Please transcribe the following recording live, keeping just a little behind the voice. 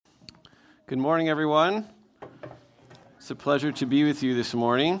Good morning, everyone. It's a pleasure to be with you this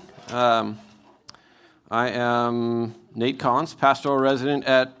morning. I am Nate Collins, pastoral resident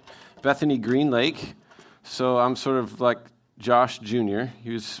at Bethany Green Lake. So I'm sort of like Josh Jr.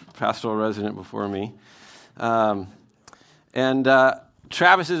 He was pastoral resident before me. Travis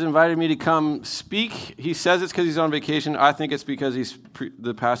has invited me to come speak. He says it's because he's on vacation. I think it's because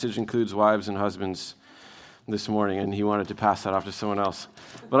the passage includes wives and husbands this morning, and he wanted to pass that off to someone else.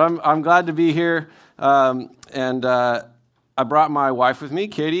 But I'm glad to be here, I brought my wife with me,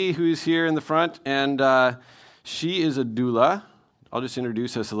 Katie, who's here in the front, and she is a doula. I'll just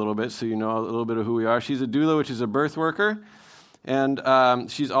introduce us a little bit so you know a little bit of who we are. She's a doula, which is a birth worker, and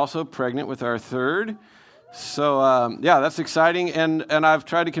she's also pregnant with our third. So, that's exciting, and I've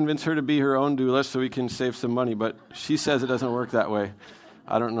tried to convince her to be her own doula so we can save some money, but she says it doesn't work that way.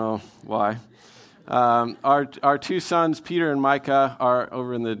 I don't know why. Our two sons, Peter and Micah, are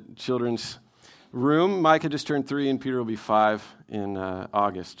over in the children's room. Micah just turned 3, and Peter will be 5 in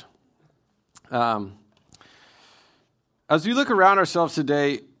August. As we look around ourselves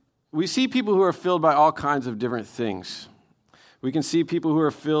today, we see people who are filled by all kinds of different things. We can see people who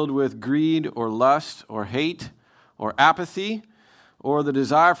are filled with greed or lust or hate or apathy or the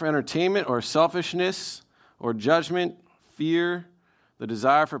desire for entertainment or selfishness or judgment, fear, the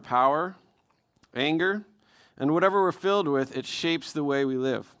desire for power, anger, and whatever we're filled with, it shapes the way we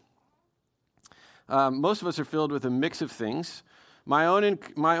live. Most of us are filled with a mix of things. My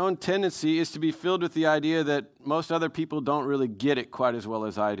own tendency is to be filled with the idea that most other people don't really get it quite as well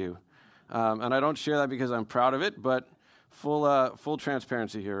as I do. And I don't share that because I'm proud of it, but full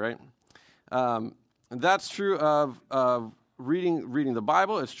transparency here, right? And that's true of reading the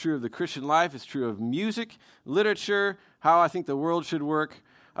Bible. It's true of the Christian life. It's true of music, literature, how I think the world should work.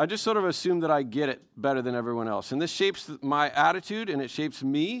 I just sort of assume that I get it better than everyone else. And this shapes my attitude, and it shapes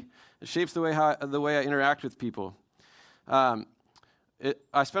me. It shapes the way I interact with people. I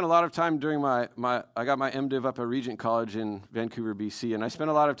spent a lot of time during I got my MDiv up at Regent College in Vancouver, BC, and I spent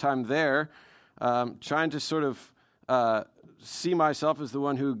a lot of time there trying to sort of see myself as the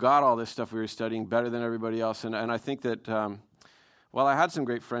one who got all this stuff we were studying better than everybody else. And I think that while I had some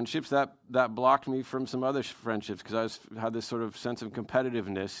great friendships, that blocked me from some other friendships because had this sort of sense of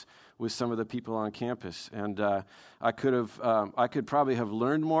competitiveness with some of the people on campus. And I could probably have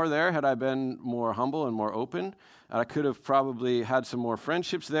learned more there had I been more humble and more open. I could have probably had some more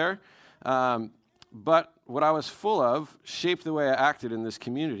friendships there. But what I was full of shaped the way I acted in this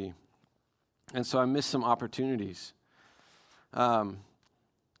community. And so I missed some opportunities.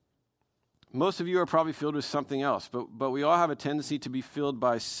 Most of you are probably filled with something else, but we all have a tendency to be filled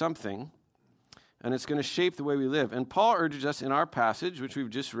by something, and it's going to shape the way we live. And Paul urges us in our passage, which we've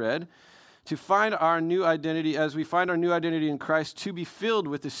just read, to find our new identity, as we find our new identity in Christ, to be filled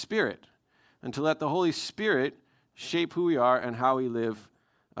with the Spirit, and to let the Holy Spirit shape who we are and how we live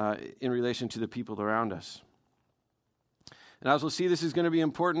in relation to the people around us. And as we'll see, this is going to be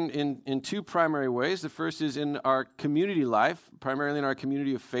important in two primary ways. The first is in our community life, primarily in our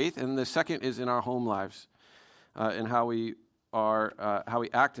community of faith, and the second is in our home lives, and how we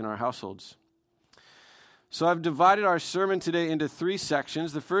act in our households. So I've divided our sermon today into 3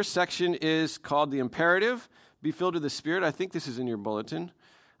 sections. The first section is called the imperative, be filled with the Spirit. I think this is in your bulletin.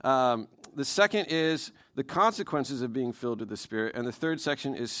 The second is the consequences of being filled with the Spirit, and the third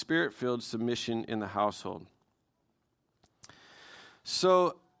section is Spirit-filled submission in the household.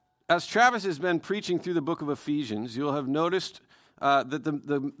 So, as Travis has been preaching through the book of Ephesians, you'll have noticed that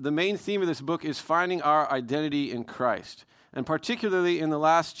the main theme of this book is finding our identity in Christ. And particularly in the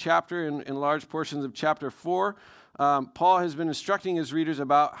last chapter, in large portions of chapter 4, Paul has been instructing his readers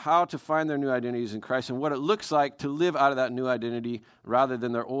about how to find their new identities in Christ and what it looks like to live out of that new identity rather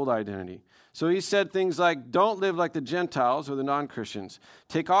than their old identity. So he said things like, don't live like the Gentiles or the non-Christians.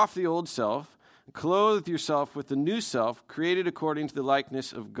 Take off the old self. Clothe yourself with the new self, created according to the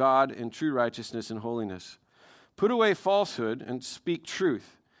likeness of God in true righteousness and holiness. Put away falsehood and speak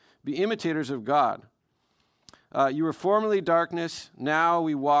truth. Be imitators of God. You were formerly darkness, now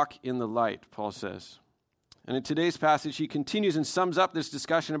we walk in the light, Paul says. And in today's passage, he continues and sums up this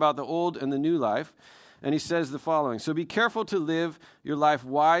discussion about the old and the new life. And he says the following, so be careful to live your life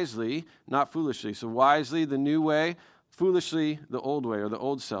wisely, not foolishly. So wisely, the new way, foolishly, the old way or the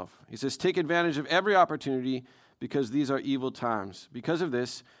old self. He says, take advantage of every opportunity because these are evil times. Because of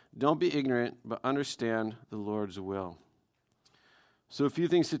this, don't be ignorant, but understand the Lord's will. So a few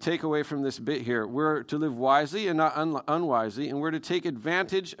things to take away from this bit here. We're to live wisely and not unwisely, and we're to take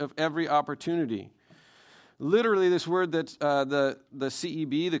advantage of every opportunity. Literally, this word that the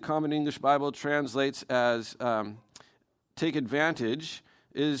CEB, the Common English Bible, translates as take advantage,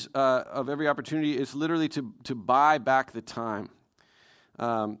 is of every opportunity is literally to buy back the time.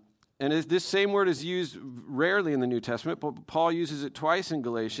 And this same word is used rarely in the New Testament, but Paul uses it twice in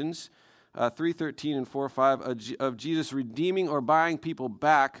Galatians 3:13 and 4:5 of Jesus redeeming or buying people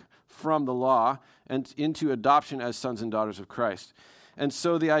back from the law and into adoption as sons and daughters of Christ. And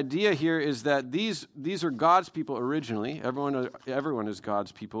so the idea here is that these are God's people originally. Everyone is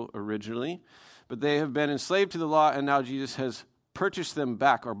God's people originally, but they have been enslaved to the law, and now Jesus has purchased them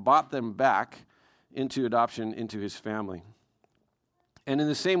back or bought them back into adoption into his family. And in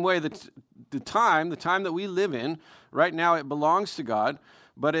the same way, the time that we live in, right now it belongs to God,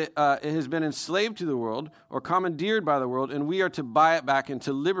 but it has been enslaved to the world or commandeered by the world, and we are to buy it back and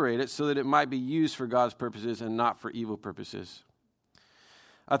to liberate it so that it might be used for God's purposes and not for evil purposes.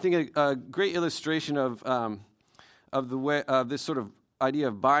 I think a great illustration of the way of this sort of idea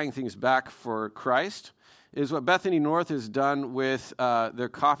of buying things back for Christ is what Bethany North has done with their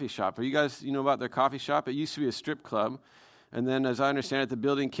coffee shop. Are you guys know about their coffee shop? It used to be a strip club, and then, as I understand it, the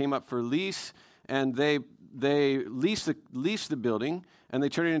building came up for lease, and they leased the building, and they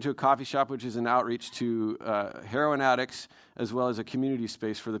turned it into a coffee shop, which is an outreach to heroin addicts as well as a community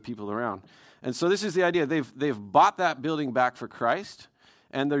space for the people around. And so this is the idea. They've bought that building back for Christ,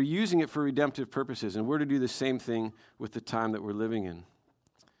 and they're using it for redemptive purposes, and we're to do the same thing with the time that we're living in.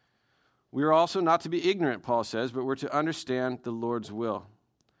 We are also not to be ignorant, Paul says, but we're to understand the Lord's will.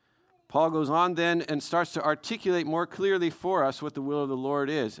 Paul goes on then and starts to articulate more clearly for us what the will of the Lord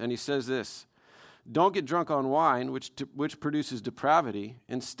is, and he says this: don't get drunk on wine, which produces depravity.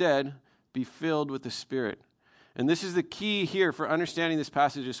 Instead, be filled with the Spirit. And this is the key here for understanding this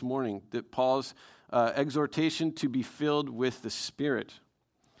passage this morning, that Paul's exhortation to be filled with the Spirit.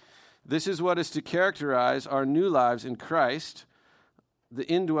 This is what is to characterize our new lives in Christ, the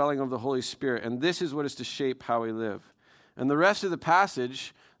indwelling of the Holy Spirit. And this is what is to shape how we live. And the rest of the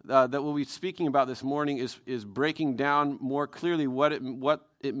passage that we'll be speaking about this morning is breaking down more clearly what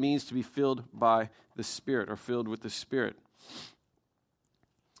it means to be filled by the Spirit or filled with the Spirit.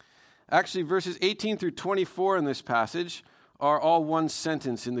 Actually, verses 18 through 24 in this passage are all one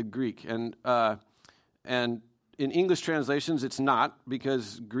sentence in the Greek. And in English translations, it's not,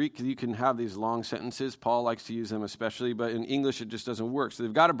 because Greek, you can have these long sentences. Paul likes to use them especially, but in English, it just doesn't work. So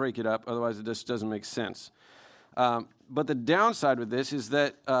they've got to break it up, otherwise it just doesn't make sense. But the downside with this is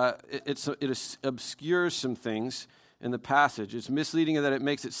that it obscures some things in the passage. It's misleading in that it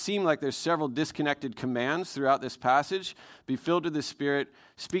makes it seem like there's several disconnected commands throughout this passage. Be filled with the Spirit,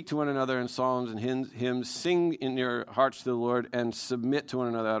 speak to one another in psalms and hymns, sing in your hearts to the Lord, and submit to one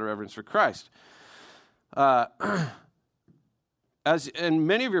another out of reverence for Christ. As in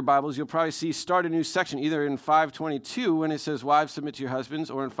many of your Bibles, you'll probably see start a new section, either in 5:22 when it says, wives, submit to your husbands,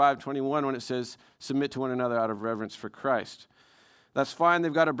 or in 5:21 when it says, submit to one another out of reverence for Christ. That's fine.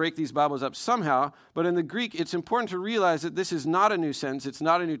 They've got to break these Bibles up somehow. But in the Greek, it's important to realize that this is not a new sentence. It's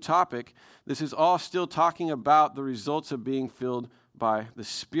not a new topic. This is all still talking about the results of being filled by the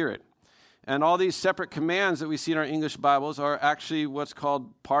Spirit. And all these separate commands that we see in our English Bibles are actually what's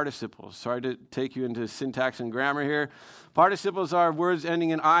called participles. Sorry to take you into syntax and grammar here. Participles are words ending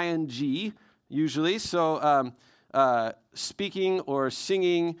in ing, usually. So speaking or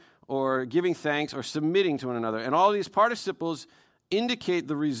singing or giving thanks or submitting to one another. And all these participles indicate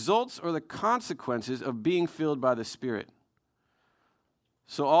the results or the consequences of being filled by the Spirit.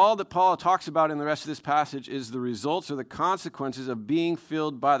 So all that Paul talks about in the rest of this passage is the results or the consequences of being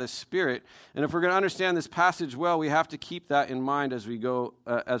filled by the Spirit. And if we're going to understand this passage well, we have to keep that in mind as we go,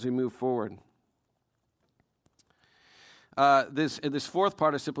 as we move forward. This fourth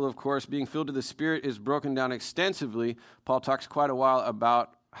participle, of course, being filled with the Spirit, is broken down extensively. Paul talks quite a while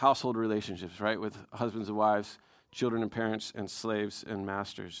about household relationships, right, with husbands and wives, children and parents, and slaves and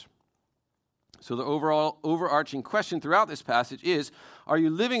masters. So the overarching question throughout this passage is, are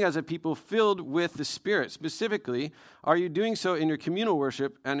you living as a people filled with the Spirit? Specifically, are you doing so in your communal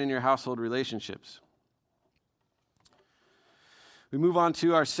worship and in your household relationships? We move on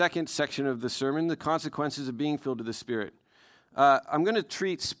to our second section of the sermon, the consequences of being filled with the Spirit. I'm going to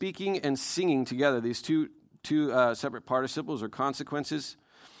treat speaking and singing together, these two separate participles or consequences.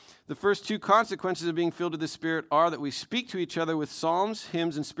 The first two consequences of being filled with the Spirit are that we speak to each other with psalms,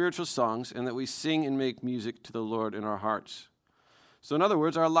 hymns, and spiritual songs, and that we sing and make music to the Lord in our hearts. So in other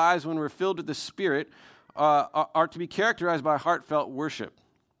words, our lives when we're filled with the Spirit are to be characterized by heartfelt worship.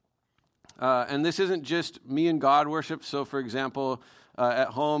 And this isn't just me and God worship. So for example, at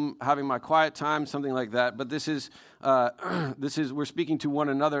home, having my quiet time, something like that. But this is we're speaking to one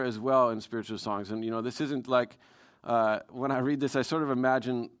another as well in spiritual songs. And, this isn't like, when I read this, I sort of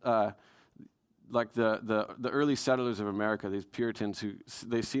imagine like the early settlers of America, these Puritans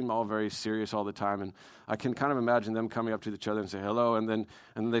they seem all very serious all the time, and I can kind of imagine them coming up to each other and say hello, and then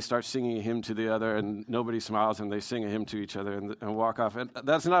they start singing a hymn to the other, and nobody smiles, and they sing a hymn to each other and walk off. And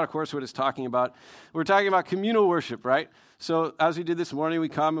that's not, of course, what it's talking about. We're talking about communal worship, right? So as we did this morning, we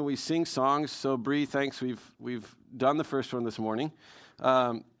come and we sing songs. So Bree, thanks. We've done the first one this morning.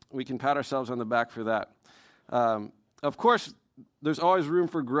 We can pat ourselves on the back for that. Of course, there's always room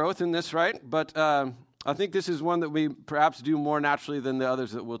for growth in this, right? But I think this is one that we perhaps do more naturally than the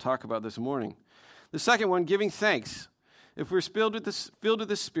others that we'll talk about this morning. The second one, giving thanks. If we're filled with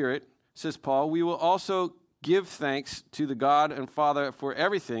the Spirit, says Paul, we will also give thanks to the God and Father for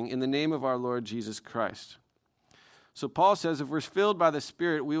everything in the name of our Lord Jesus Christ. So Paul says if we're filled by the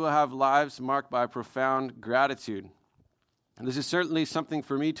Spirit, we will have lives marked by profound gratitude. And this is certainly something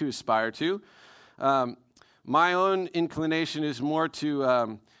for me to aspire to. My own inclination is more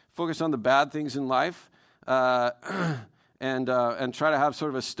to focus on the bad things in life and try to have sort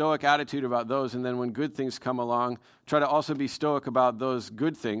of a stoic attitude about those. And then when good things come along, try to also be stoic about those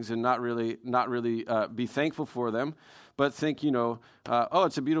good things and not really be thankful for them, but think, oh,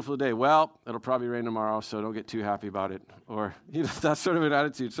 it's a beautiful day. Well, it'll probably rain tomorrow, so don't get too happy about it. Or that's sort of an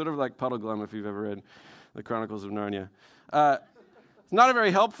attitude, sort of like Puddleglum if you've ever read the Chronicles of Narnia. It's not a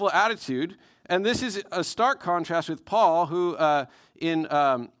very helpful attitude. And this is a stark contrast with Paul, who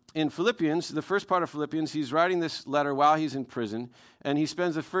in Philippians, the first part of Philippians, he's writing this letter while he's in prison, and he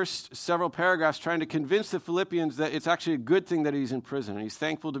spends the first several paragraphs trying to convince the Philippians that it's actually a good thing that he's in prison. And he's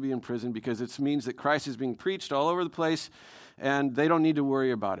thankful to be in prison because it means that Christ is being preached all over the place, and they don't need to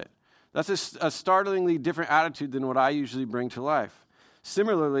worry about it. That's a startlingly different attitude than what I usually bring to life.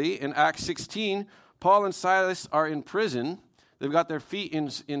 Similarly, in Acts 16, Paul and Silas are in prison. They've got their feet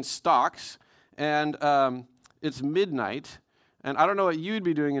in stocks, and it's midnight. And I don't know what you'd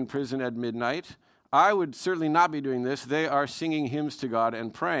be doing in prison at midnight. I would certainly not be doing this. They are singing hymns to God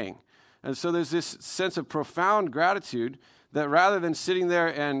and praying. And so there's this sense of profound gratitude that rather than sitting there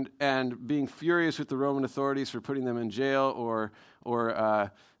and being furious with the Roman authorities for putting them in jail or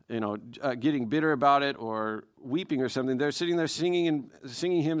getting bitter about it or weeping or something, they're sitting there singing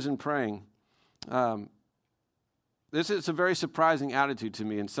hymns and praying. This is a very surprising attitude to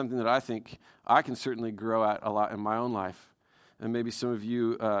me and something that I think I can certainly grow at a lot in my own life. And maybe some of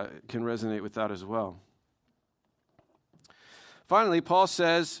you can resonate with that as well. Finally, Paul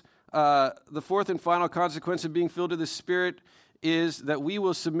says the fourth and final consequence of being filled with the Spirit is that we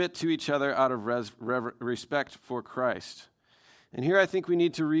will submit to each other out of respect for Christ. And here I think we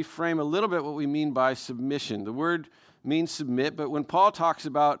need to reframe a little bit what we mean by submission. The word means submit, but when Paul talks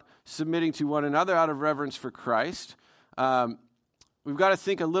about submitting to one another out of reverence for Christ, we've got to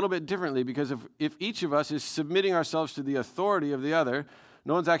think a little bit differently, because if each of us is submitting ourselves to the authority of the other,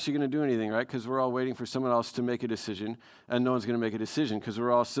 no one's actually going to do anything, right? Because we're all waiting for someone else to make a decision, and no one's going to make a decision because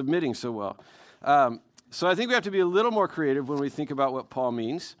we're all submitting so well. So I think we have to be a little more creative when we think about what Paul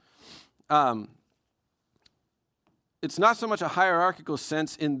means. It's not so much a hierarchical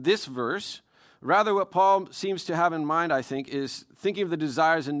sense in this verse. Rather, what Paul seems to have in mind, I think, is thinking of the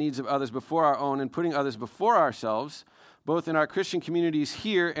desires and needs of others before our own and putting others before ourselves, both in our Christian communities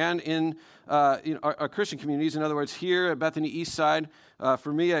here and in our Christian communities, in other words, here at Bethany Eastside,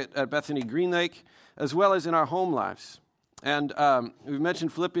 for me at Bethany Green Lake, as well as in our home lives. And we've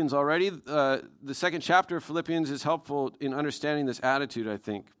mentioned Philippians already. The second chapter of Philippians is helpful in understanding this attitude, I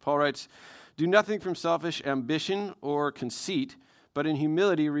think. Paul writes, "Do nothing from selfish ambition or conceit, but in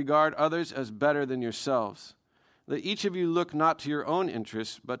humility regard others as better than yourselves. Let each of you look not to your own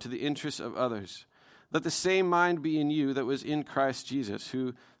interests, but to the interests of others. Let the same mind be in you that was in Christ Jesus,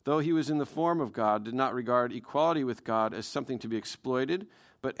 who, though he was in the form of God, did not regard equality with God as something to be exploited,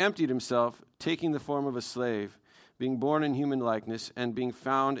 but emptied himself, taking the form of a slave. Being born in human likeness and being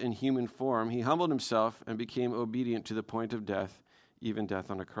found in human form, he humbled himself and became obedient to the point of death, even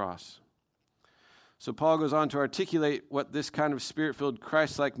death on a cross." So Paul goes on to articulate what this kind of spirit-filled,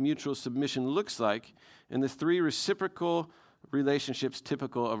 Christ-like mutual submission looks like in the three reciprocal relationships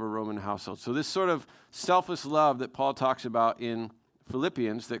typical of a Roman household. So this sort of selfless love that Paul talks about in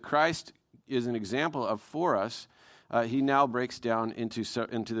Philippians, that Christ is an example of for us, he now breaks down into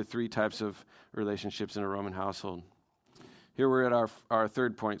the three types of relationships in a Roman household. Here we're at our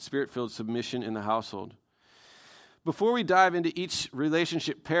third point, spirit-filled submission in the household. Before we dive into each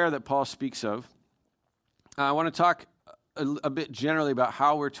relationship pair that Paul speaks of, I want to talk a bit generally about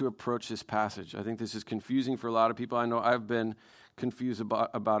how we're to approach this passage. I think this is confusing for a lot of people. I know I've been confused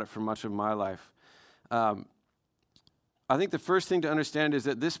about it for much of my life. I think the first thing to understand is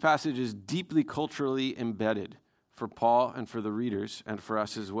that this passage is deeply culturally embedded for Paul and for the readers and for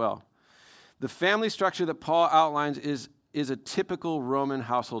us as well. The family structure that Paul outlines is a typical Roman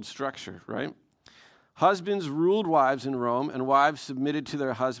household structure, right? Husbands ruled wives in Rome, and wives submitted to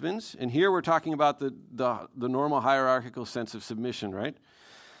their husbands. And here we're talking about the normal hierarchical sense of submission, right?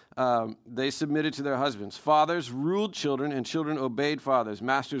 They submitted to their husbands. Fathers ruled children, and children obeyed fathers.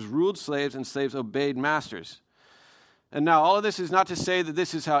 Masters ruled slaves, and slaves obeyed masters. And now all of this is not to say that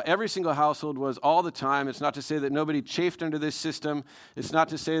this is how every single household was all the time. It's not to say that nobody chafed under this system. It's not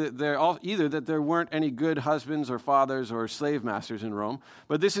to say that there weren't any good husbands or fathers or slave masters in Rome.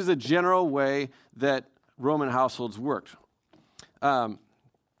 But this is a general way that Roman households worked.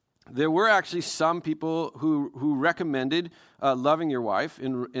 There were actually some people who recommended loving your wife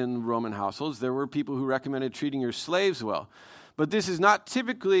in Roman households. There were people who recommended treating your slaves well. But this is not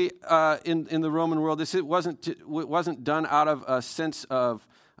typically in the Roman world. This wasn't done out of a sense of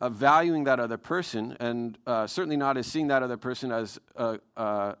valuing that other person, and certainly not as seeing that other person as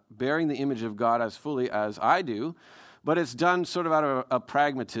bearing the image of God as fully as I do. But it's done sort of out of a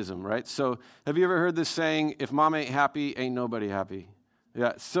pragmatism, right? So have you ever heard this saying, if mom ain't happy, ain't nobody happy?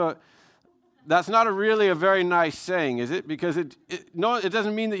 Yeah, so that's not really a very nice saying, is it? Because it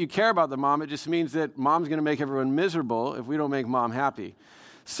doesn't mean that you care about the mom. It just means that mom's going to make everyone miserable if we don't make mom happy.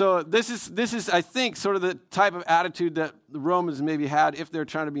 So this is, I think, sort of the type of attitude that the Romans maybe had if they're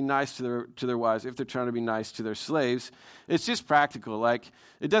trying to be nice to their wives, if they're trying to be nice to their slaves. It's just practical. Like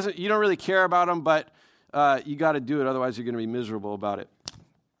you don't really care about them, but you got to do it, otherwise you're going to be miserable about it.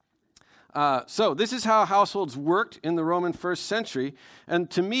 So this is how households worked in the Roman first century. And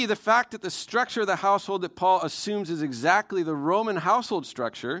to me, the fact that the structure of the household that Paul assumes is exactly the Roman household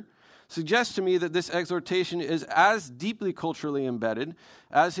structure suggests to me that this exhortation is as deeply culturally embedded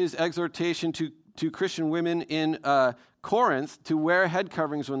as his exhortation to Christian women in Corinth to wear head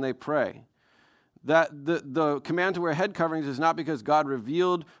coverings when they pray. That the command to wear head coverings is not because God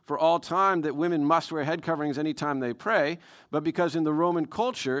revealed for all time that women must wear head coverings anytime they pray, but because in the Roman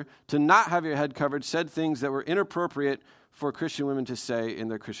culture, to not have your head covered said things that were inappropriate for Christian women to say in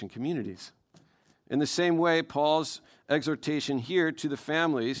their Christian communities. In the same way, Paul's exhortation here to the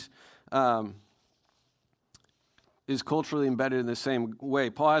families is culturally embedded in the same way.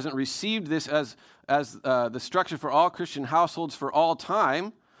 Paul hasn't received this as the structure for all Christian households for all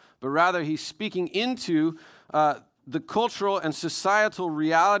time, but rather he's speaking into the cultural and societal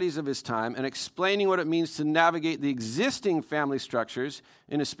realities of his time and explaining what it means to navigate the existing family structures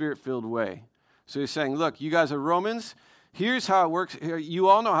in a spirit-filled way. So he's saying, look, you guys are Romans. Here's how it works. You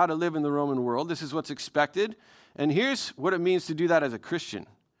all know how to live in the Roman world. This is what's expected. And here's what it means to do that as a Christian.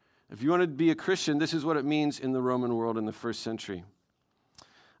 If you want to be a Christian, this is what it means in the Roman world in the first century.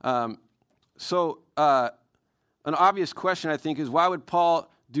 An obvious question, I think, is why would Paul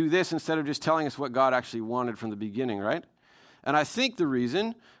do this instead of just telling us what God actually wanted from the beginning, right? And I think the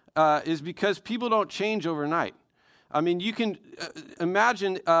reason is because people don't change overnight. I mean, you can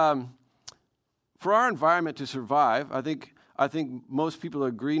imagine for our environment to survive, I think most people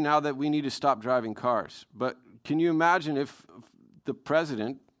agree now that we need to stop driving cars. But can you imagine if the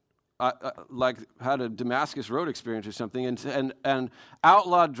president had a Damascus Road experience or something and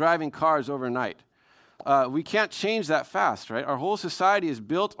outlawed driving cars overnight? We can't change that fast, right? Our whole society is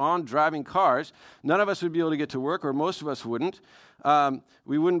built on driving cars. None of us would be able to get to work, or most of us wouldn't.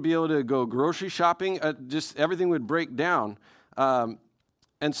 We wouldn't be able to go grocery shopping. Just everything would break down.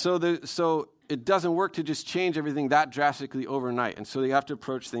 And so it doesn't work to just change everything that drastically overnight. And so you have to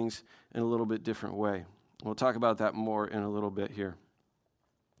approach things in a little bit different way. We'll talk about that more in a little bit here.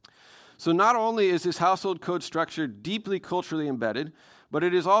 So not only is this household code structure deeply culturally embedded, but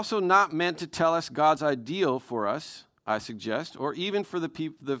it is also not meant to tell us God's ideal for us, I suggest, or even for the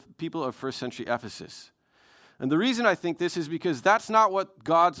people of first century Ephesus. And the reason I think this is because that's not what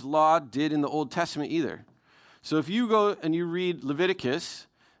God's law did in the Old Testament either. So if you go and you read Leviticus,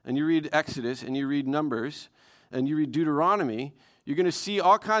 and you read Exodus, and you read Numbers, and you read Deuteronomy, you're going to see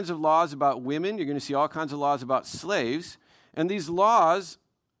all kinds of laws about women, you're going to see all kinds of laws about slaves, and these laws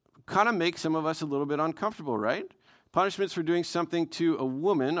kind of make some of us a little bit uncomfortable, right? Punishments for doing something to a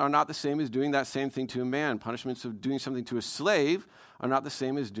woman are not the same as doing that same thing to a man. Punishments of doing something to a slave are not the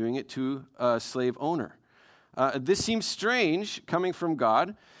same as doing it to a slave owner. This seems strange coming from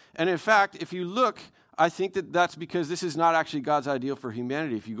God. And in fact, if you look, I think that's because this is not actually God's ideal for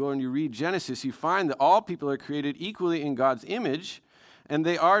humanity. If you go and you read Genesis, you find that all people are created equally in God's image, and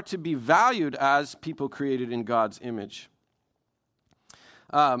they are to be valued as people created in God's image.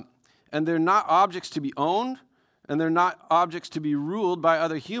 And they're not objects to be owned, and they're not objects to be ruled by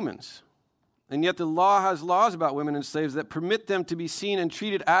other humans. And yet the law has laws about women and slaves that permit them to be seen and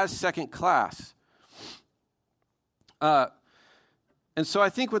treated as second class. And so I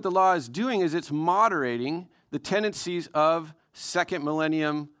think what the law is doing is it's moderating the tendencies of second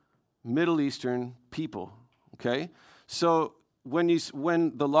millennium Middle Eastern people, okay? So when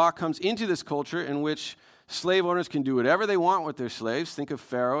the law comes into this culture in which slave owners can do whatever they want with their slaves, think of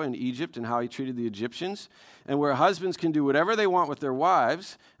Pharaoh in Egypt and how he treated the Egyptians, and where husbands can do whatever they want with their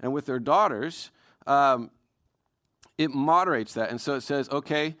wives and with their daughters, it moderates that. And so it says,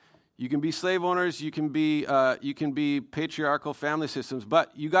 okay, you can be slave owners, you can be patriarchal family systems,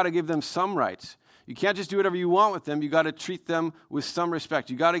 but you got to give them some rights. You can't just do whatever you want with them. You got to treat them with some respect.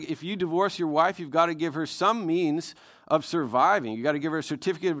 If you divorce your wife, you've got to give her some means of surviving. You got to give her a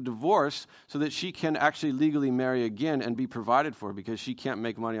certificate of divorce so that she can actually legally marry again and be provided for, because she can't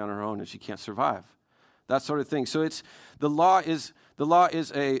make money on her own and she can't survive. That sort of thing. So the law is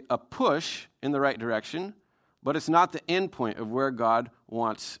a push in the right direction, but it's not the end point of where God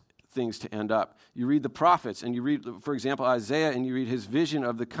wants things to end up. You read the prophets and you read, for example, Isaiah, and you read his vision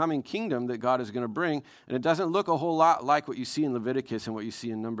of the coming kingdom that God is going to bring, and it doesn't look a whole lot like what you see in Leviticus and what you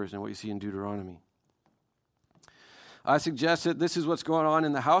see in Numbers and what you see in Deuteronomy. I suggest that this is what's going on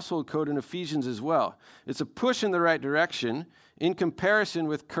in the household code in Ephesians as well. It's a push in the right direction in comparison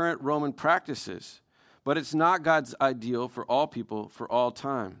with current Roman practices, but it's not God's ideal for all people for all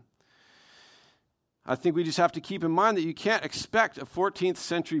time. I think we just have to keep in mind that you can't expect a 14th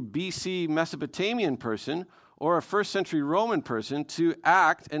century BC Mesopotamian person or a 1st century Roman person to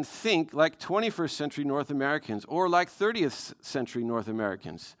act and think like 21st century North Americans or like 30th century North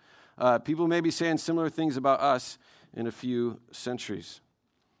Americans. People may be saying similar things about us in a few centuries.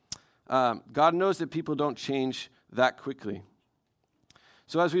 God knows that people don't change that quickly.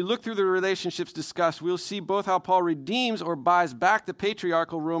 So as we look through the relationships discussed, we'll see both how Paul redeems or buys back the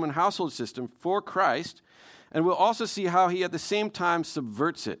patriarchal Roman household system for Christ, and we'll also see how he at the same time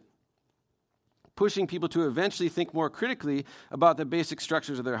subverts it, pushing people to eventually think more critically about the basic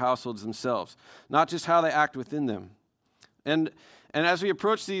structures of their households themselves, not just how they act within them. And as we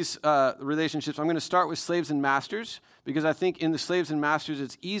approach these relationships, I'm going to start with slaves and masters, because I think in the slaves and masters,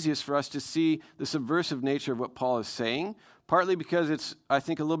 it's easiest for us to see the subversive nature of what Paul is saying, partly because it's, I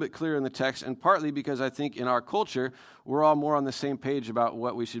think, a little bit clearer in the text, and partly because I think in our culture, we're all more on the same page about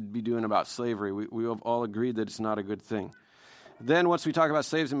what we should be doing about slavery. We have all agreed that it's not a good thing. Then once we talk about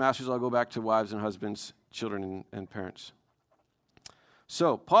slaves and masters, I'll go back to wives and husbands, children and parents.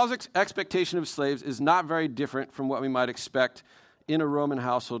 So Paul's expectation of slaves is not very different from what we might expect in a Roman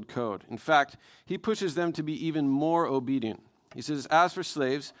household code. In fact, he pushes them to be even more obedient. He says, as for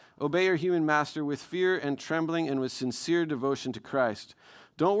slaves, obey your human master with fear and trembling and with sincere devotion to Christ.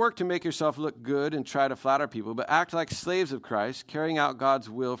 Don't work to make yourself look good and try to flatter people, but act like slaves of Christ, carrying out God's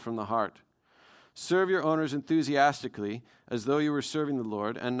will from the heart. Serve your owners enthusiastically, as though you were serving the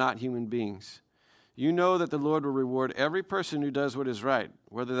Lord and not human beings. You know that the Lord will reward every person who does what is right,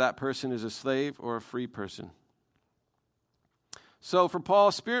 whether that person is a slave or a free person. So for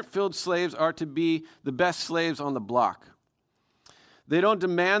Paul, spirit-filled slaves are to be the best slaves on the block. They don't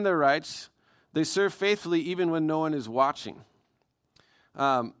demand their rights. They serve faithfully even when no one is watching.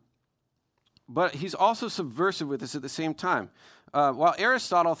 But he's also subversive with this at the same time. While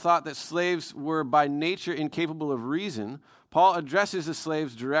Aristotle thought that slaves were by nature incapable of reason, Paul addresses the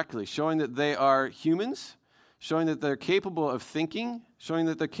slaves directly, showing that they are humans, showing that they're capable of thinking, showing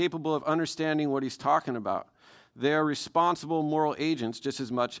that they're capable of understanding what he's talking about. They are responsible moral agents just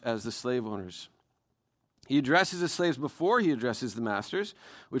as much as the slave owners. He addresses the slaves before he addresses the masters,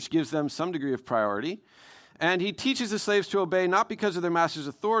 which gives them some degree of priority. And he teaches the slaves to obey not because of their master's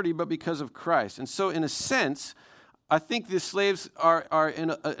authority, but because of Christ. And so in a sense, I think the slaves are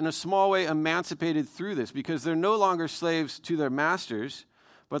in a small way emancipated through this, because they're no longer slaves to their masters,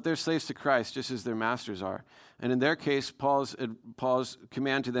 but they're slaves to Christ, just as their masters are. And in their case, Paul's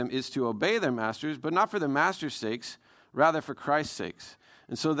command to them is to obey their masters, but not for their masters' sakes, rather for Christ's sakes.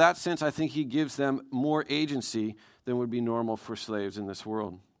 And so in that sense, I think he gives them more agency than would be normal for slaves in this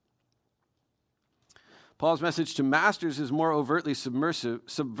world. Paul's message to masters is more overtly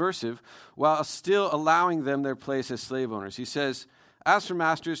subversive, while still allowing them their place as slave owners. He says, as for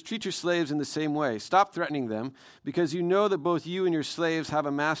masters, treat your slaves in the same way. Stop threatening them, because you know that both you and your slaves have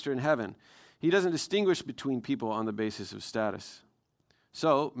a master in heaven. He doesn't distinguish between people on the basis of status.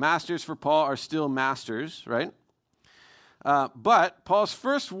 So, masters for Paul are still masters, right? But Paul's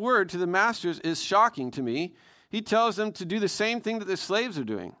first word to the masters is shocking to me. He tells them to do the same thing that the slaves are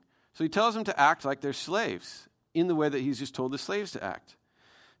doing. So he tells them to act like they're slaves in the way that he's just told the slaves to act.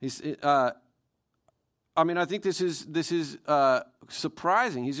 I think this is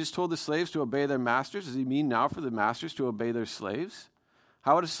surprising. He's just told the slaves to obey their masters. Does he mean now for the masters to obey their slaves?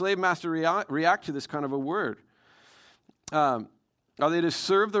 How would a slave master react to this kind of a word? Are they to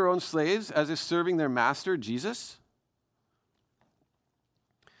serve their own slaves as if serving their master, Jesus?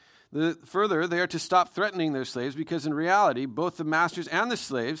 Further, they are to stop threatening their slaves because in reality, both the masters and the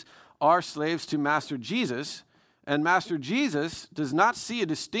slaves are slaves to Master Jesus, and Master Jesus does not see a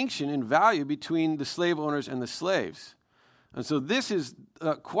distinction in value between the slave owners and the slaves. And so this is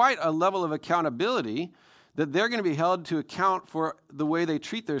quite a level of accountability that they're going to be held to account for the way they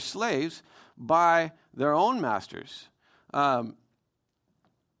treat their slaves by their own masters. So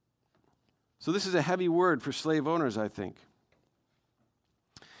this is a heavy word for slave owners, I think.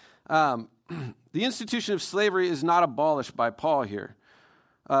 The institution of slavery is not abolished by Paul here,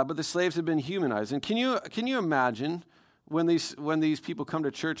 but the slaves have been humanized. And can you imagine when these people come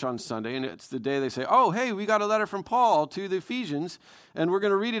to church on Sunday and it's the day they say, "Oh, hey, we got a letter from Paul to the Ephesians, and we're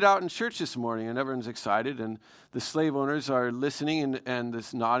going to read it out in church this morning," and everyone's excited, and the slave owners are listening and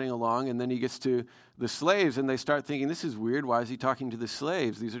this nodding along, and then he gets to the slaves, and they start thinking, "This is weird. Why is he talking to the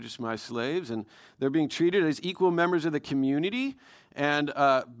slaves? These are just my slaves," and they're being treated as equal members of the community and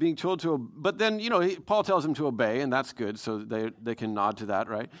being told to. But then Paul tells them to obey, and that's good, so they can nod to that,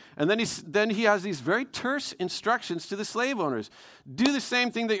 right? And then he has these very terse instructions to the slave owners: do the same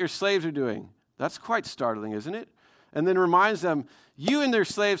thing that your slaves are doing. That's quite startling, isn't it? And then reminds them, you and their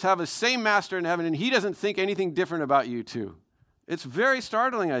slaves have the same master in heaven, and he doesn't think anything different about you too. It's very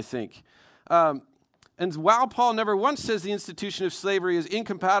startling, I think. And while Paul never once says the institution of slavery is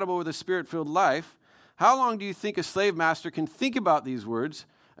incompatible with a spirit-filled life, how long do you think a slave master can think about these words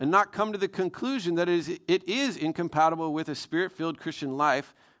and not come to the conclusion that it is incompatible with a spirit-filled Christian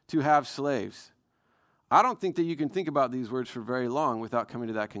life to have slaves? I don't think that you can think about these words for very long without coming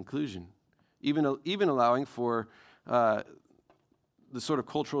to that conclusion, even allowing for the sort of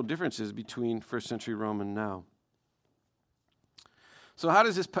cultural differences between first century Rome and now. So how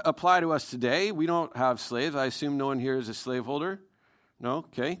does this apply to us today? We don't have slaves. I assume no one here is a slaveholder. No?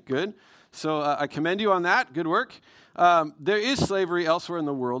 Okay, good. So I commend you on that. Good work. There is slavery elsewhere in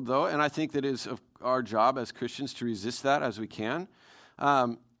the world, though, and I think that it is our job as Christians to resist that as we can.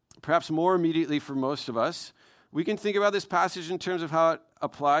 Perhaps more immediately for most of us, we can think about this passage in terms of how it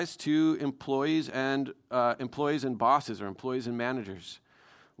applies to employees and bosses, or employees and managers.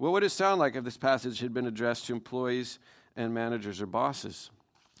 What would it sound like if this passage had been addressed to employees and managers or bosses?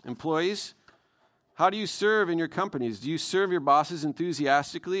 Employees, how do you serve in your companies? Do you serve your bosses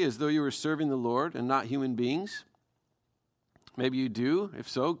enthusiastically as though you were serving the Lord and not human beings? Maybe you do. If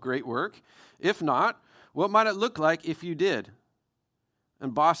so, great work. If not, what might it look like if you did?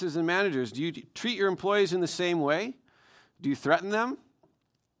 And bosses and managers, do you treat your employees in the same way? Do you threaten them?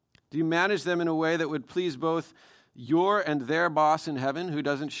 Do you manage them in a way that would please both your and their boss in heaven, who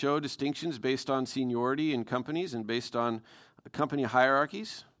doesn't show distinctions based on seniority in companies and based on company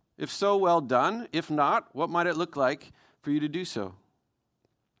hierarchies? If so, well done. If not, what might it look like for you to do so?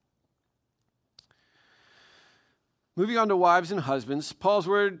 Moving on to wives and husbands, Paul's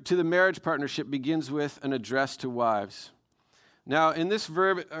word to the marriage partnership begins with an address to wives. Now, in this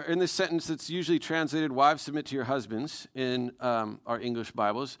sentence that's usually translated, "Wives, submit to your husbands," in our English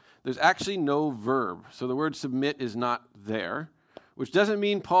Bibles, there's actually no verb. So the word submit is not there, which doesn't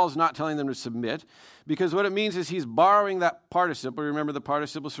mean Paul's not telling them to submit, because what it means is he's borrowing that participle. Remember the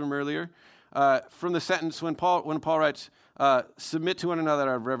participles from earlier? From the sentence when Paul writes, "Submit to one another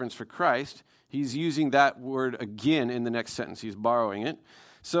out of reverence for Christ," he's using that word again in the next sentence. He's borrowing it.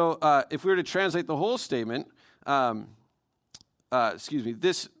 So if we were to translate the whole statement, as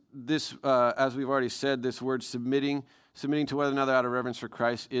we've already said, this word submitting to one another out of reverence for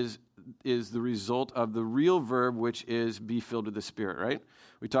Christ is the result of the real verb, which is be filled with the Spirit, right?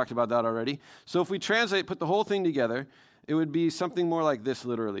 We talked about that already. So if we put the whole thing together, it would be something more like this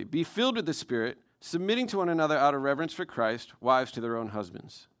literally. Be filled with the Spirit, submitting to one another out of reverence for Christ, wives to their own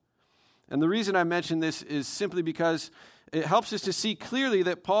husbands. And the reason I mention this is simply because it helps us to see clearly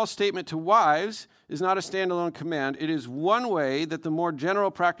that Paul's statement to wives is not a standalone command. It is one way that the more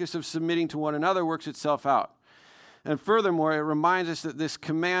general practice of submitting to one another works itself out. And furthermore, it reminds us that this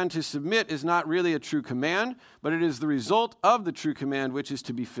command to submit is not really a true command, but it is the result of the true command, which is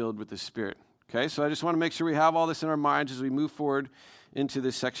to be filled with the Spirit. Okay, so I just want to make sure we have all this in our minds as we move forward into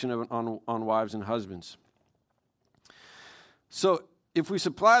this section on wives and husbands. So if we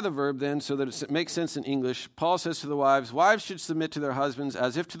supply the verb then so that it makes sense in English, Paul says to the wives, "Wives should submit to their husbands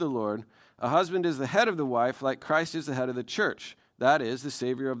as if to the Lord. A husband is the head of the wife, like Christ is the head of the church. That is, the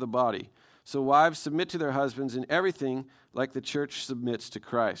Savior of the body. So wives submit to their husbands in everything like the church submits to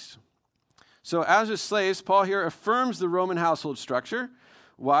Christ." So as with slaves, Paul here affirms the Roman household structure.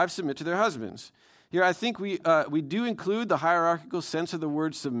 Wives submit to their husbands. Here, I think we do include the hierarchical sense of the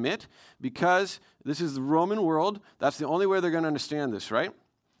word submit because this is the Roman world. That's the only way they're going to understand this, right?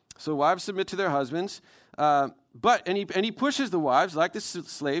 So wives submit to their husbands, but he pushes the wives, like the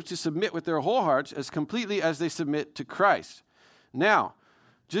slaves, to submit with their whole hearts as completely as they submit to Christ. Now,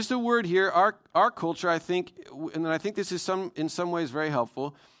 just a word here, our culture, I think, and I think this is in some ways very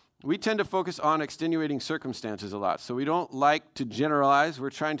helpful, we tend to focus on extenuating circumstances a lot. So we don't like to generalize. We're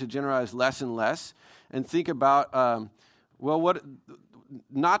trying to generalize less and less and think about,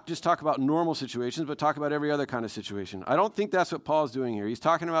 not just talk about normal situations, but talk about every other kind of situation. I don't think that's what Paul's doing here. He's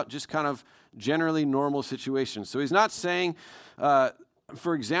talking about just kind of generally normal situations. So he's not saying,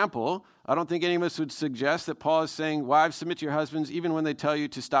 for example, I don't think any of us would suggest that Paul is saying, wives, submit to your husbands even when they tell you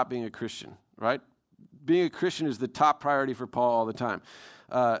to stop being a Christian, right? Being a Christian is the top priority for Paul all the time.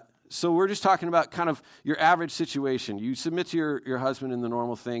 So we're just talking about kind of your average situation. You submit to your husband in the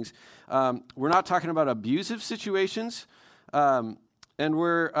normal things. We're not talking about abusive situations. And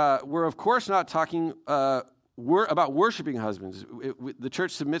we're of course not talking about worshiping husbands. The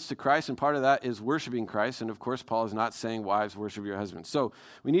church submits to Christ, and part of that is worshiping Christ. And of course, Paul is not saying, wives, worship your husbands. So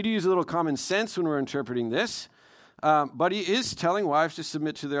we need to use a little common sense when we're interpreting this. But he is telling wives to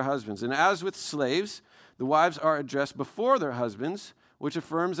submit to their husbands. And as with slaves, the wives are addressed before their husbands, which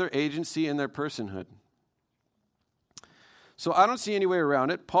affirms their agency and their personhood. So I don't see any way around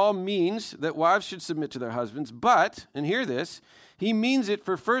it. Paul means that wives should submit to their husbands, but, and hear this, he means it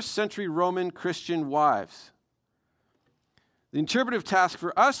for first century Roman Christian wives. The interpretive task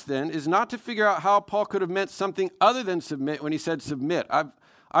for us then is not to figure out how Paul could have meant something other than submit when he said submit.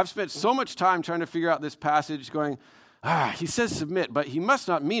 I've spent so much time trying to figure out this passage going, he says submit, but he must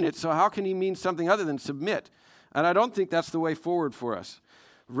not mean it, so how can he mean something other than submit? And I don't think that's the way forward for us.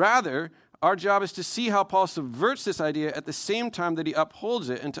 Rather, our job is to see how Paul subverts this idea at the same time that he upholds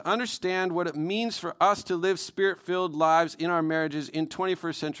it, and to understand what it means for us to live spirit-filled lives in our marriages in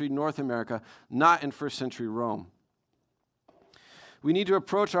 21st century North America, not in first century Rome. We need to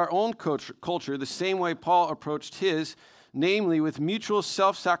approach our own culture the same way Paul approached his, namely with mutual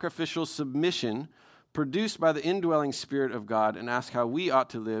self-sacrificial submission produced by the indwelling Spirit of God, and ask how we ought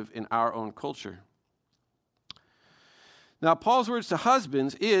to live in our own culture. Now, Paul's words to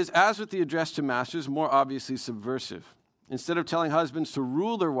husbands is, as with the address to masters, more obviously subversive. Instead of telling husbands to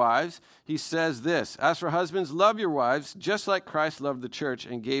rule their wives, he says this, as for husbands, love your wives, just like Christ loved the church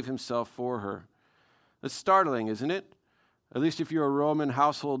and gave himself for her. That's startling, isn't it? At least if you're a Roman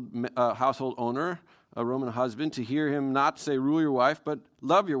household owner, a Roman husband, to hear him not say rule your wife, but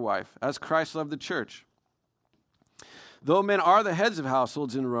love your wife, as Christ loved the church. Though men are the heads of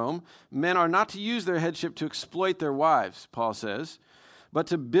households in Rome, men are not to use their headship to exploit their wives, Paul says, but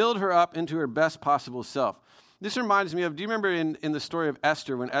to build her up into her best possible self. This reminds me of, do you remember in the story of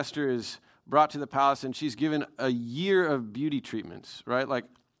Esther, when Esther is brought to the palace and she's given a year of beauty treatments, right? Like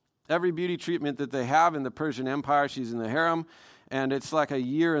every beauty treatment that they have in the Persian Empire, she's in the harem, and it's like a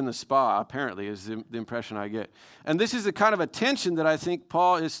year in the spa, apparently, is the impression I get. And this is the kind of attention that I think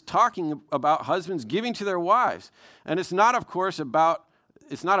Paul is talking about husbands giving to their wives. And it's not, of course, about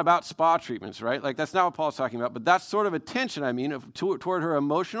spa treatments, right? Like, that's not what Paul's talking about, but that's sort of attention, toward her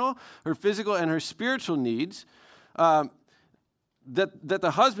emotional, her physical, and her spiritual needs, that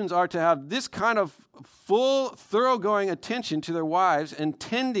the husbands are to have this kind of full, thoroughgoing attention to their wives and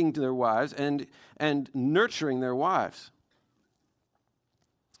tending to their wives and nurturing their wives.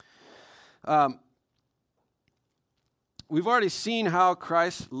 We've already seen how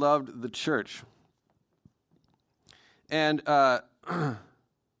Christ loved the church. And,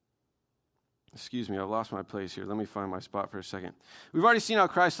 excuse me, I've lost my place here. Let me find my spot for a second. We've already seen how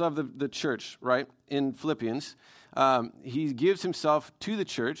Christ loved the church, right? In Philippians. He gives himself to the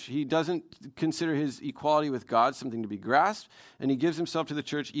church. He doesn't consider his equality with God something to be grasped, and he gives himself to the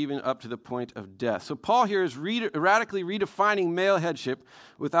church even up to the point of death. So Paul here is radically redefining male headship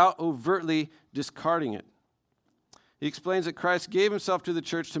without overtly discarding it. He explains that Christ gave himself to the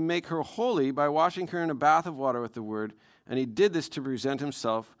church to make her holy by washing her in a bath of water with the word, and he did this to present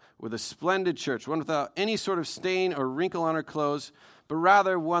himself with a splendid church, one without any sort of stain or wrinkle on her clothes, but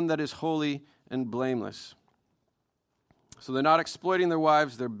rather one that is holy and blameless. So they're not exploiting their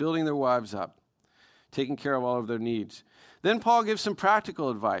wives, they're building their wives up, taking care of all of their needs. Then Paul gives some practical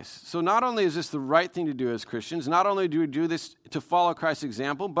advice. So not only is this the right thing to do as Christians, not only do we do this to follow Christ's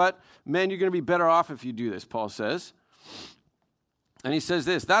example, but men, you're going to be better off if you do this, Paul says. And he says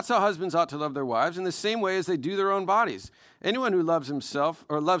this, that's how husbands ought to love their wives in the same way as they do their own bodies. Anyone who loves himself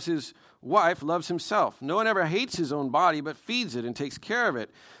or loves his wife loves himself. No one ever hates his own body, but feeds it and takes care of it,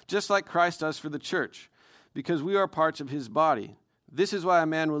 just like Christ does for the church, because we are parts of his body. This is why a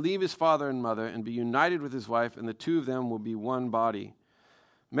man will leave his father and mother and be united with his wife, and the two of them will be one body.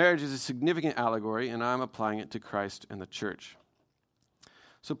 Marriage is a significant allegory, and I'm applying it to Christ and the church.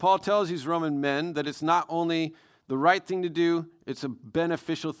 So Paul tells these Roman men that it's not only the right thing to do, it's a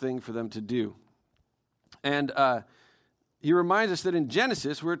beneficial thing for them to do. And he reminds us that in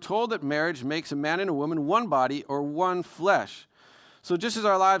Genesis, we're told that marriage makes a man and a woman one body or one flesh. So just as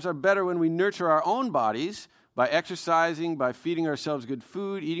our lives are better when we nurture our own bodies, by exercising, by feeding ourselves good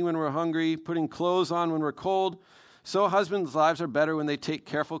food, eating when we're hungry, putting clothes on when we're cold, so husbands' lives are better when they take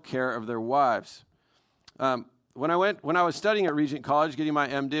careful care of their wives. When I was studying at Regent College, getting my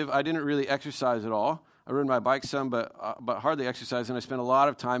MDiv, I didn't really exercise at all. I rode my bike some, but hardly exercise, and I spent a lot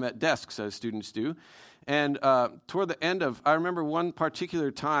of time at desks, as students do. And toward the end I remember one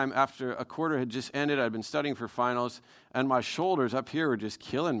particular time after a quarter had just ended, I'd been studying for finals, and my shoulders up here were just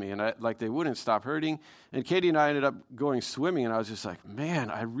killing me, and they wouldn't stop hurting. And Katie and I ended up going swimming, and I was just like, man,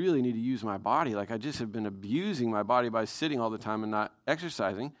 I really need to use my body. I just have been abusing my body by sitting all the time and not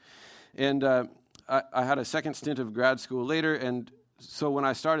exercising. And I had a second stint of grad school later, and so when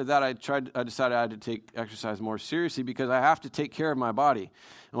I started that, I decided I had to take exercise more seriously because I have to take care of my body.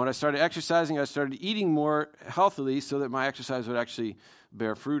 And when I started exercising, I started eating more healthily so that my exercise would actually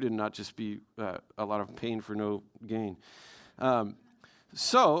bear fruit and not just be a lot of pain for no gain. But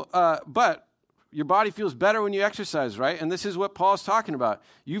your body feels better when you exercise, right? And this is what Paul's talking about.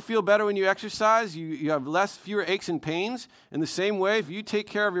 You feel better when you exercise. You have fewer aches and pains. In the same way, if you take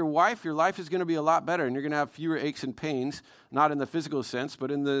care of your wife, your life is going to be a lot better, and you're going to have fewer aches and pains, not in the physical sense,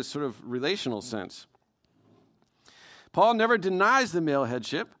 but in the sort of relational sense. Paul never denies the male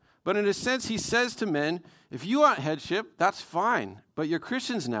headship, but in a sense, he says to men, if you want headship, that's fine, but you're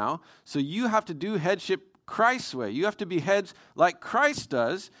Christians now, so you have to do headship Christ's way. You have to be heads like Christ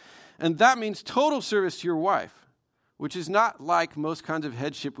does. And that means total service to your wife, which is not like most kinds of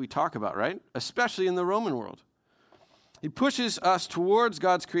headship we talk about, right? Especially in the Roman world. He pushes us towards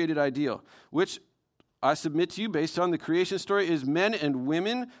God's created ideal, which I submit to you based on the creation story is men and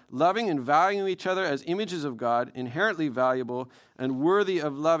women loving and valuing each other as images of God, inherently valuable and worthy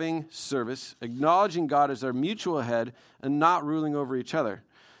of loving service, acknowledging God as our mutual head and not ruling over each other.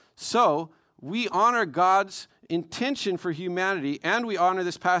 So we honor God's intention for humanity, and we honor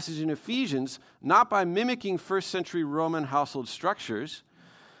this passage in Ephesians, not by mimicking first century Roman household structures,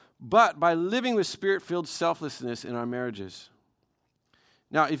 but by living with spirit-filled selflessness in our marriages.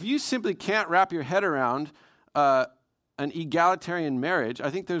 Now, if you simply can't wrap your head around an egalitarian marriage, I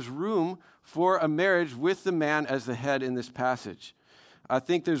think there's room for a marriage with the man as the head in this passage. I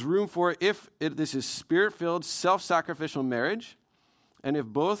think there's room for this is spirit-filled, self-sacrificial marriage. And if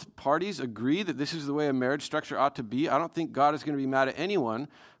both parties agree that this is the way a marriage structure ought to be, I don't think God is going to be mad at anyone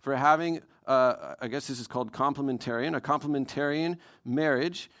for having, I guess this is called a complementarian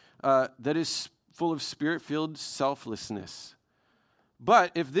marriage that is full of spirit-filled selflessness.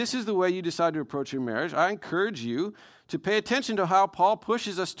 But if this is the way you decide to approach your marriage, I encourage you to pay attention to how Paul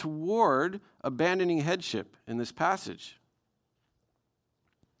pushes us toward abandoning headship in this passage.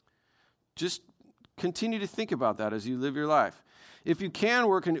 Just continue to think about that as you live your life. If you can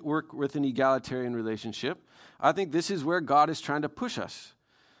work with an egalitarian relationship, I think this is where God is trying to push us.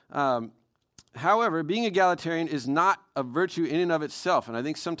 However, being egalitarian is not a virtue in and of itself, and I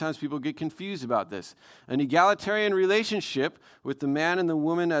think sometimes people get confused about this. An egalitarian relationship with the man and the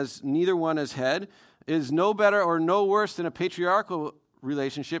woman as neither one as head is no better or no worse than a patriarchal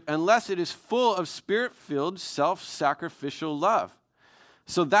relationship unless it is full of spirit-filled, self-sacrificial love.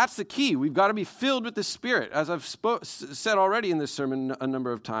 So that's the key. We've got to be filled with the Spirit, as I've said already in this sermon a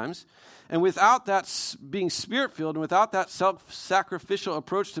number of times. And without that being Spirit-filled and without that self-sacrificial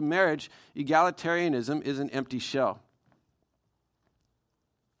approach to marriage, egalitarianism is an empty shell.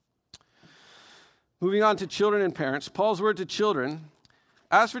 Moving on to children and parents, Paul's word to children,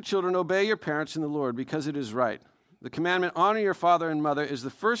 as for children, obey your parents in the Lord because it is right. The commandment, honor your father and mother, is the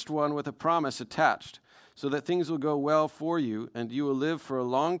first one with a promise attached, so that things will go well for you, and you will live for a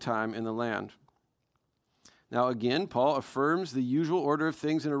long time in the land. Now again, Paul affirms the usual order of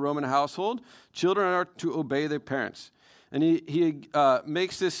things in a Roman household. Children are to obey their parents. And he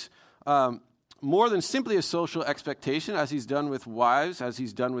makes this more than simply a social expectation, as he's done with wives, as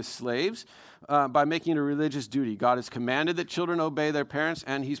he's done with slaves, by making it a religious duty. God has commanded that children obey their parents,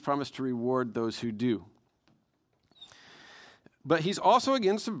 and he's promised to reward those who do. But he's also,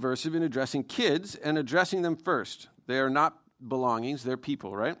 again, subversive in addressing kids and addressing them first. They are not belongings, they're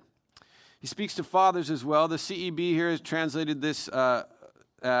people, right? He speaks to fathers as well. The CEB here has translated this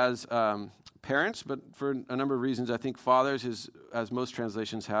as parents, but for a number of reasons, I think fathers, as most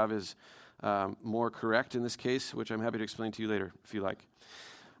translations have, is more correct in this case, which I'm happy to explain to you later if you like.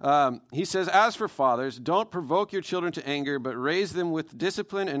 He says, as for fathers, don't provoke your children to anger, but raise them with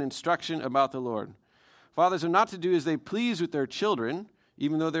discipline and instruction about the Lord. Fathers are not to do as they please with their children,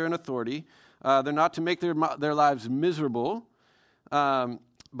 even though they're in authority. They're not to make their lives miserable,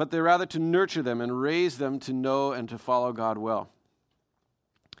 but they're rather to nurture them and raise them to know and to follow God well.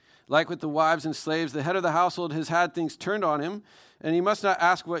 Like with the wives and slaves, the head of the household has had things turned on him, and he must not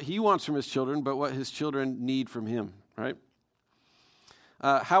ask what he wants from his children, but what his children need from him, right?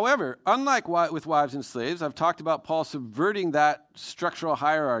 However, unlike with wives and slaves, I've talked about Paul subverting that structural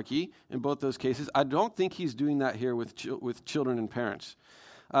hierarchy in both those cases. I don't think he's doing that here with children and parents.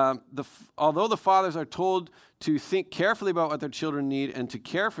 Although the fathers are told to think carefully about what their children need and to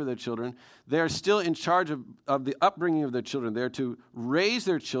care for their children, they are still in charge of the upbringing of their children. They're to raise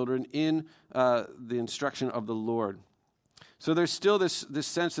their children in the instruction of the Lord. So there's still this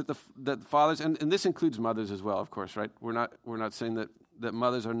sense that the fathers, and this includes mothers as well, of course, right? We're not saying that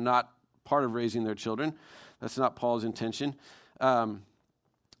mothers are not part of raising their children. That's not Paul's intention.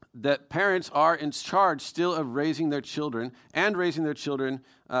 That parents are in charge still of raising their children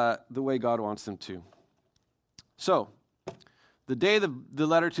the way God wants them to. So, the day the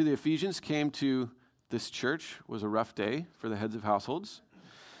letter to the Ephesians came to this church was a rough day for the heads of households.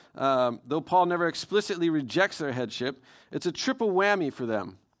 Though Paul never explicitly rejects their headship, it's a triple whammy for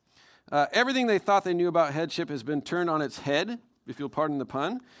them. Everything they thought they knew about headship has been turned on its head, if you'll pardon the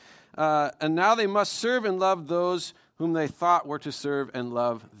pun. And now they must serve and love those whom they thought were to serve and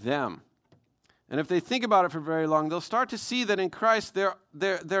love them. And if they think about it for very long, they'll start to see that in Christ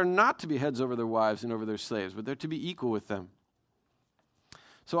they're not to be heads over their wives and over their slaves, but they're to be equal with them.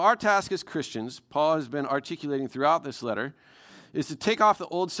 So our task as Christians, Paul has been articulating throughout this letter, is to take off the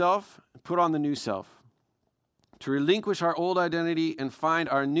old self and put on the new self, to relinquish our old identity and find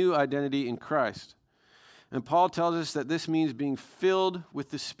our new identity in Christ. And Paul tells us that this means being filled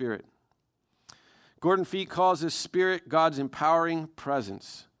with the Spirit. Gordon Fee calls this Spirit God's empowering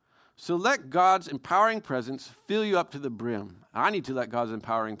presence. So let God's empowering presence fill you up to the brim. I need to let God's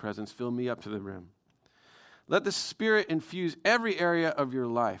empowering presence fill me up to the brim. Let the Spirit infuse every area of your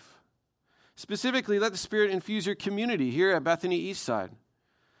life. Specifically, let the Spirit infuse your community here at Bethany Eastside,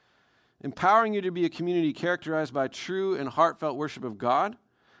 empowering you to be a community characterized by true and heartfelt worship of God.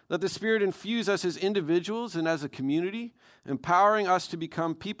 Let the Spirit infuse us as individuals and as a community, empowering us to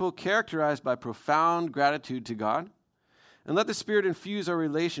become people characterized by profound gratitude to God. And let the Spirit infuse our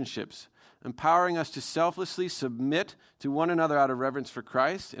relationships, empowering us to selflessly submit to one another out of reverence for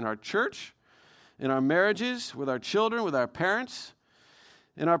Christ in our church, in our marriages, with our children, with our parents,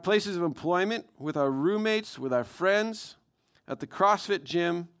 in our places of employment, with our roommates, with our friends, at the CrossFit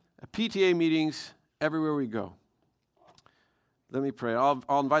gym, at PTA meetings, everywhere we go. Let me pray. I'll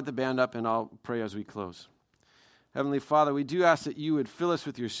invite the band up and I'll pray as we close. Heavenly Father, we do ask that you would fill us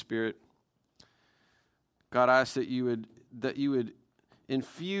with your Spirit. God, I ask that you would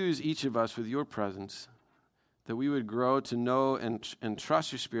infuse each of us with your presence, that we would grow to know and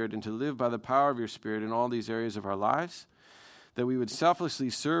trust your Spirit and to live by the power of your Spirit in all these areas of our lives, that we would selflessly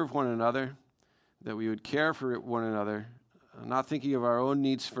serve one another, that we would care for one another, not thinking of our own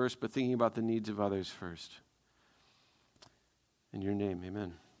needs first, but thinking about the needs of others first. In your name,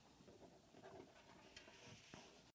 amen.